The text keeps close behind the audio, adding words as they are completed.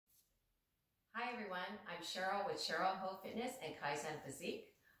Hi everyone, I'm Sheryl with Sheryl Ho Fitness and Kaizen Physique.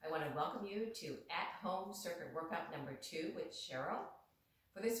 I want to welcome you to at-home circuit workout number 2 with Sheryl.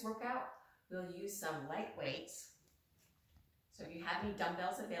 For this workout, we'll use some light weights. So if you have any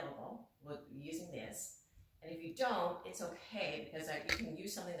dumbbells available, we'll be using this. And if you don't, it's okay because you can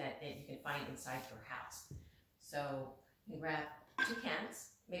use something that you can find inside your house. So you can grab 2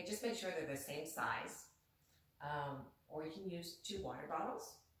 cans, just make sure they're the same size. Or you can use 2 water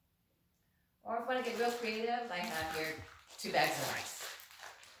bottles. Or if you want to get real creative, I have here 2 bags of rice.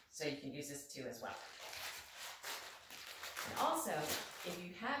 So you can use this too as well. And also, if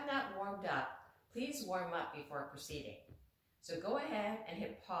you have not warmed up, please warm up before proceeding. So go ahead and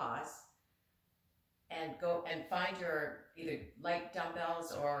hit pause and go and find your either light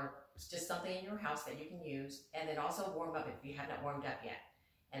dumbbells or just something in your house that you can use, and then also warm up if you have not warmed up yet.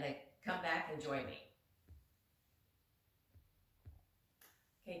 And then come back and join me.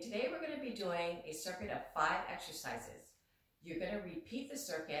 Okay, today we're going to be doing a circuit of 5 exercises. You're going to repeat the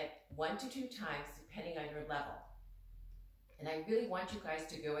circuit 1 to 2 times depending on your level. And I really want you guys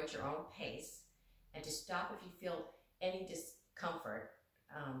to go at your own pace and to stop if you feel any discomfort.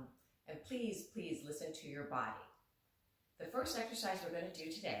 And please, please listen to your body. The first exercise we're going to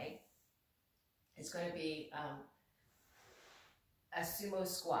do today is going to be a sumo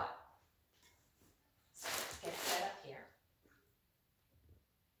squat. So let's get set up here.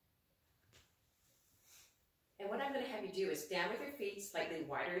 And what I'm going to have you do is stand with your feet slightly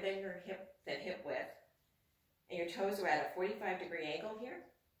wider than your hip width. And your toes are at a 45-degree angle here.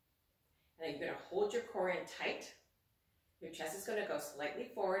 And then you're going to hold your core in tight. Your chest is going to go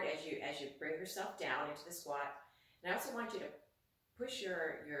slightly forward as you bring yourself down into the squat. And I also want you to push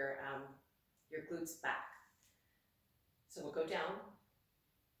your glutes back. So we'll go down.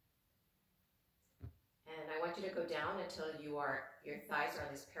 And I want you to go down until your thighs are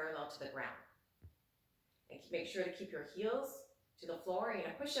on this parallel to the ground. And make sure to keep your heels to the floor. You're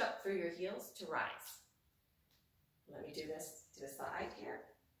going to push up through your heels to rise. Let me do this to the side here.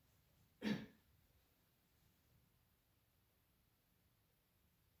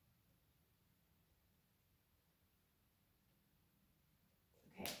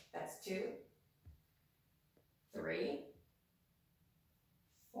 Okay, that's 2, 3,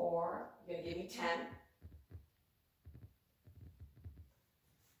 4. You're going to give me 10.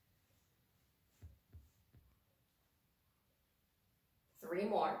 3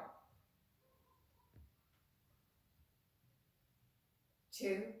 more.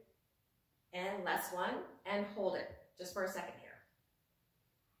 2, and last one, and hold it just for a second here.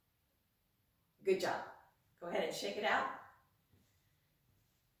 Good job. Go ahead and shake it out.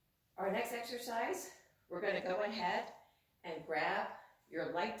 Our next exercise, we're going to go ahead and grab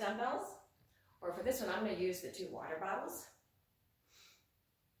your light dumbbells, or for this one, I'm going to use the 2 water bottles.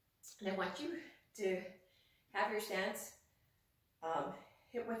 And I want you to have your stance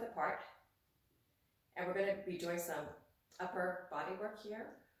hip width apart, and we're going to be doing some upper body work here,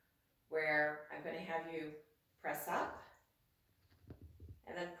 where I'm going to have you press up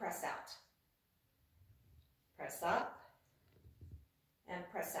and then press out. Press up and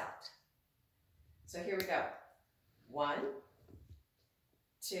press out. So here we go. 1,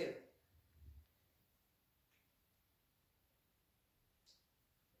 2.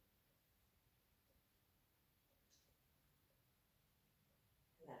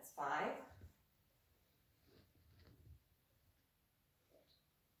 That's 5.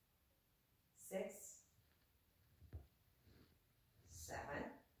 6, 7,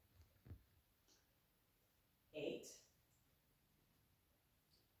 8,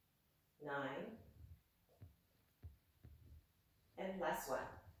 9, and last one.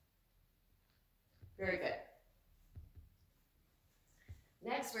 Very good.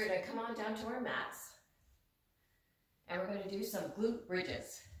 Next, we're going to come on down to our mats, and we're going to do some glute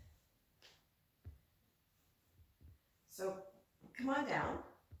bridges. So come on down.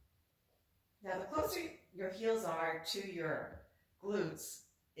 Now, the closer your heels are to your glutes,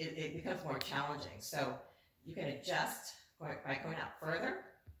 it becomes more challenging. So you can adjust by going out further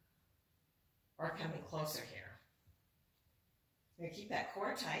or coming closer here. You're going to keep that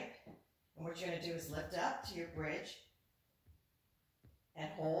core tight. And what you're going to do is lift up to your bridge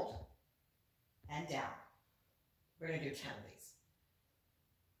and hold and down. We're going to do 10 of these.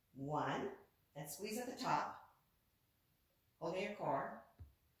 1, and squeeze at the top, holding your core.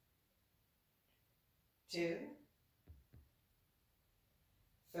 2,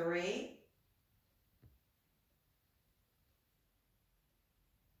 3,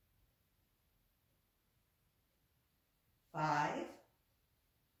 5,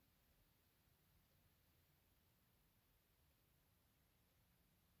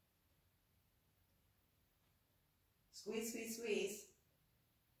 Squeeze, squeeze, squeeze.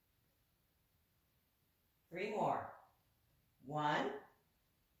 3 more. 1,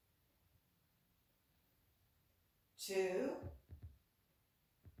 2,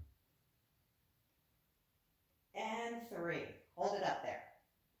 and 3. Hold it up there.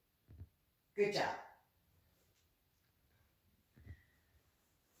 Good job.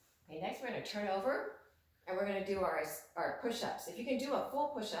 Okay, next we're going to turn over and we're going to do our push-ups. If you can do a full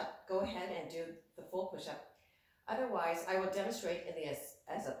push-up, go ahead and do the full push-up. Otherwise, I will demonstrate in the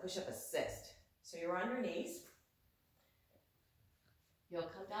as a push-up assist. So you're on your knees. You'll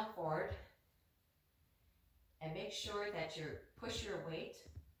come down forward and make sure that you push your weight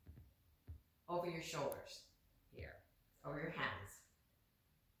over your shoulders here, over your hands.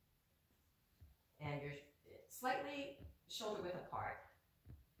 And you're slightly shoulder width apart.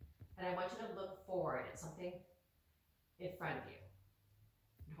 And I want you to look forward at something in front of you.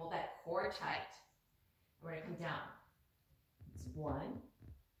 And hold that core tight. And we're going to come down. It's 1,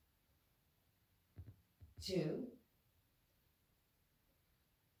 2,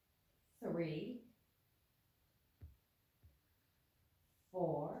 3,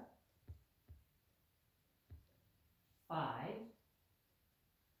 4, 5,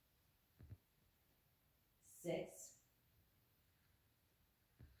 6,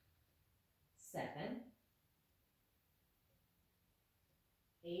 7,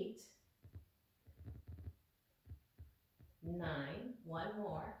 8, 9, 1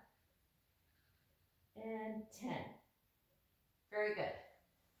 more, and 10. Very good.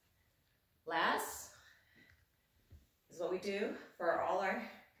 Last is what we do for all our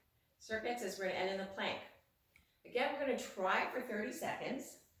circuits is we're going to end in the plank. Again, we're going to try for 30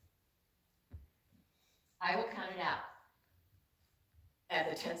 seconds. I will count it out at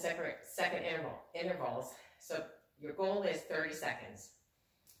the 10-second intervals. So your goal is 30 seconds.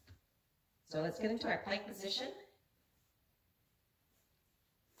 So let's get into our plank position.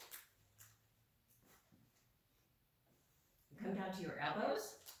 Come down to your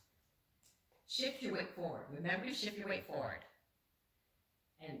elbows. Shift your weight forward. Remember to shift your weight forward.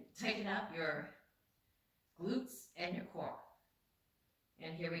 And tighten up your glutes and your core.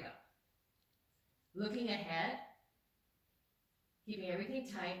 And here we go. Looking ahead, keeping everything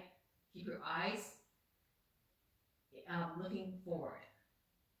tight. Keep your eyes looking forward.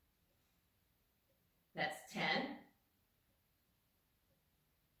 That's 10.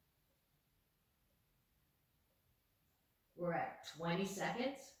 We're at 20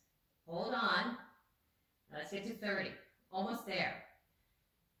 seconds. Hold on. Now let's get to 30. Almost there.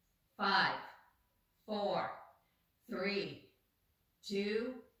 5, 4, 3,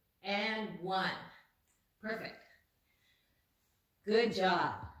 2, and 1. Perfect. Good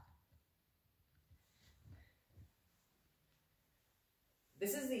job.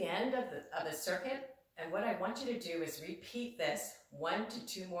 This is the end of the circuit, and what I want you to do is repeat this 1 to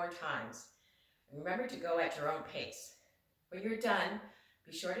 2 more times. And remember to go at your own pace. When you're done,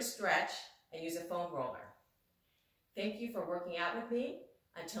 be sure to stretch and use a foam roller. Thank you for working out with me.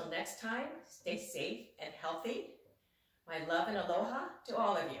 Until next time, stay safe and healthy. My love and aloha to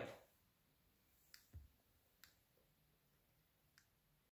all of you.